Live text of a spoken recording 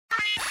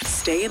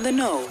Stay in the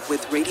know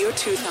with Radio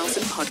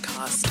 2000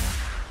 podcast.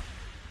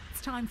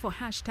 It's time for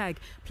hashtag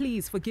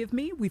Please Forgive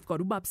Me. We've got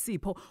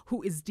Sipho,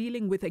 who is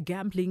dealing with a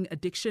gambling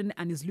addiction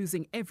and is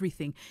losing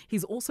everything.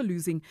 He's also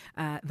losing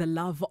the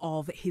love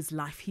of his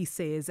life, he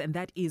says, and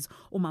that is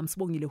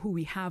Sipho, who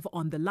we have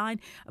on the line.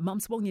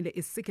 Sipho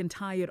is sick and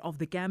tired of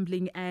the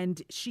gambling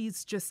and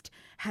she's just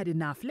had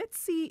enough. Let's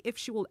see if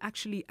she will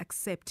actually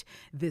accept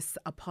this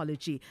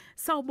apology.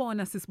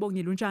 Sawubona Sipho,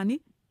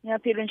 unjani?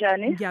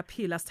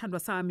 Ngiyaphila sithandwa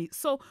sami.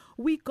 So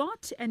we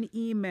got an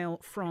email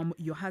from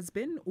your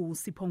husband,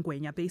 Sipho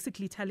Ngwenya,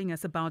 basically telling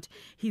us about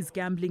his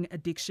gambling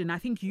addiction. I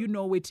think you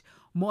know it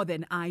more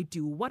than I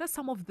do. What are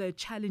some of the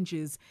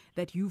challenges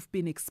that you've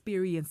been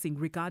experiencing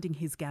regarding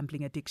his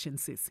gambling addiction,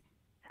 sis?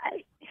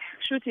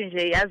 Shuthi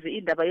nje yazi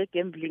indaba ye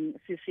gambling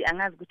sisi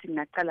angazi ukuthi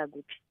ngaqala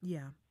kuphi.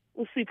 Yeah.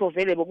 uSipho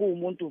vele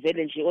bekuwumuntu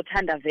vele nje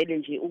othanda vele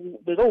nje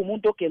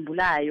bekewumuntu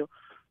ogembulayo.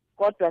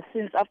 Kodwa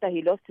since after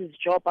he lost his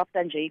job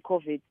after nje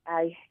iCovid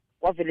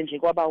kwavele nje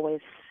kwaba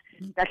worse.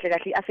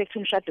 Kahle affect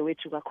umshado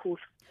wethu kakhulu.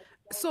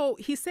 So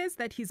he says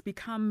that he's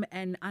become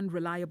an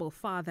unreliable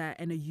father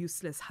and a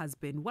useless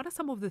husband. What are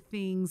some of the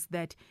things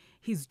that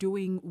he's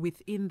doing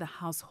within the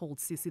household,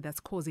 Sisi, that's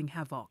causing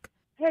havoc?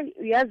 Hey,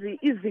 uyazi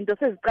izinto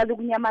seziqala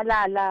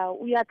ukunyamalala,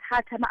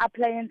 uyathatha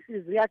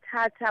ama-appliances,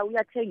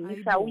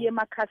 uyathengisa, uye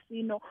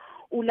ema-casino,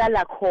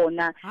 ulala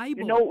khona.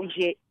 You know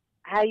nje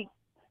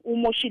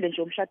umoshile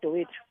nje umshado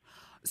wethu.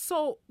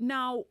 So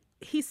now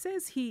he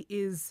says he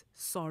is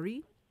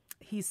sorry.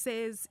 He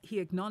says he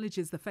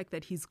acknowledges the fact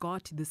that he's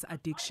got this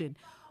addiction.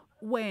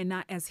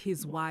 Wena, as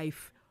his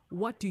wife,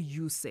 what do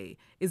you say?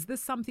 Is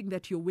this something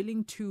that you're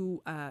willing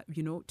to,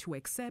 to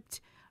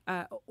accept?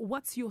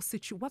 What's your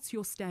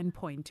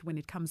standpoint when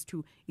it comes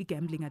to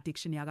gambling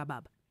addiction,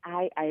 Yagabab?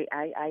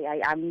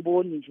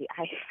 Angiboni nje.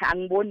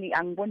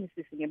 Angiboni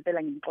sisi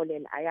ngempela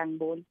ngimxolela.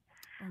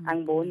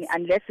 Angiboni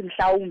unless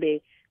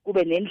mhlawumbe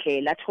kube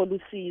nendlela athola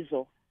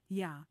usizo.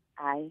 Yeah.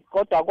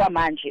 Kodwa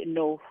kwamanje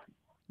no.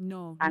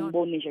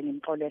 Angiboni nje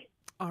ngimxolela.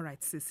 All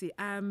right, Sisi.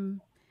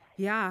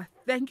 Yeah,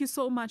 thank you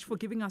so much for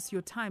giving us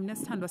your time.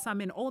 Nesithandwa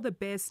sami, and all the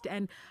best.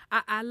 And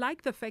I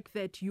like the fact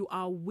that you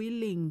are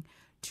willing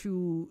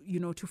to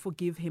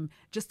forgive him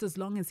just as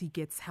long as he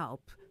gets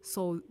help.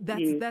 So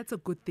that's a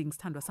good thing,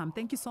 Sithandwa sami.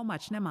 Thank you so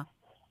much, Nema.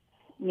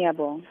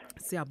 Ngiyabonga.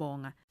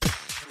 Siyabonga.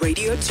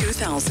 Radio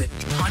 2000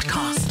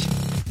 podcast.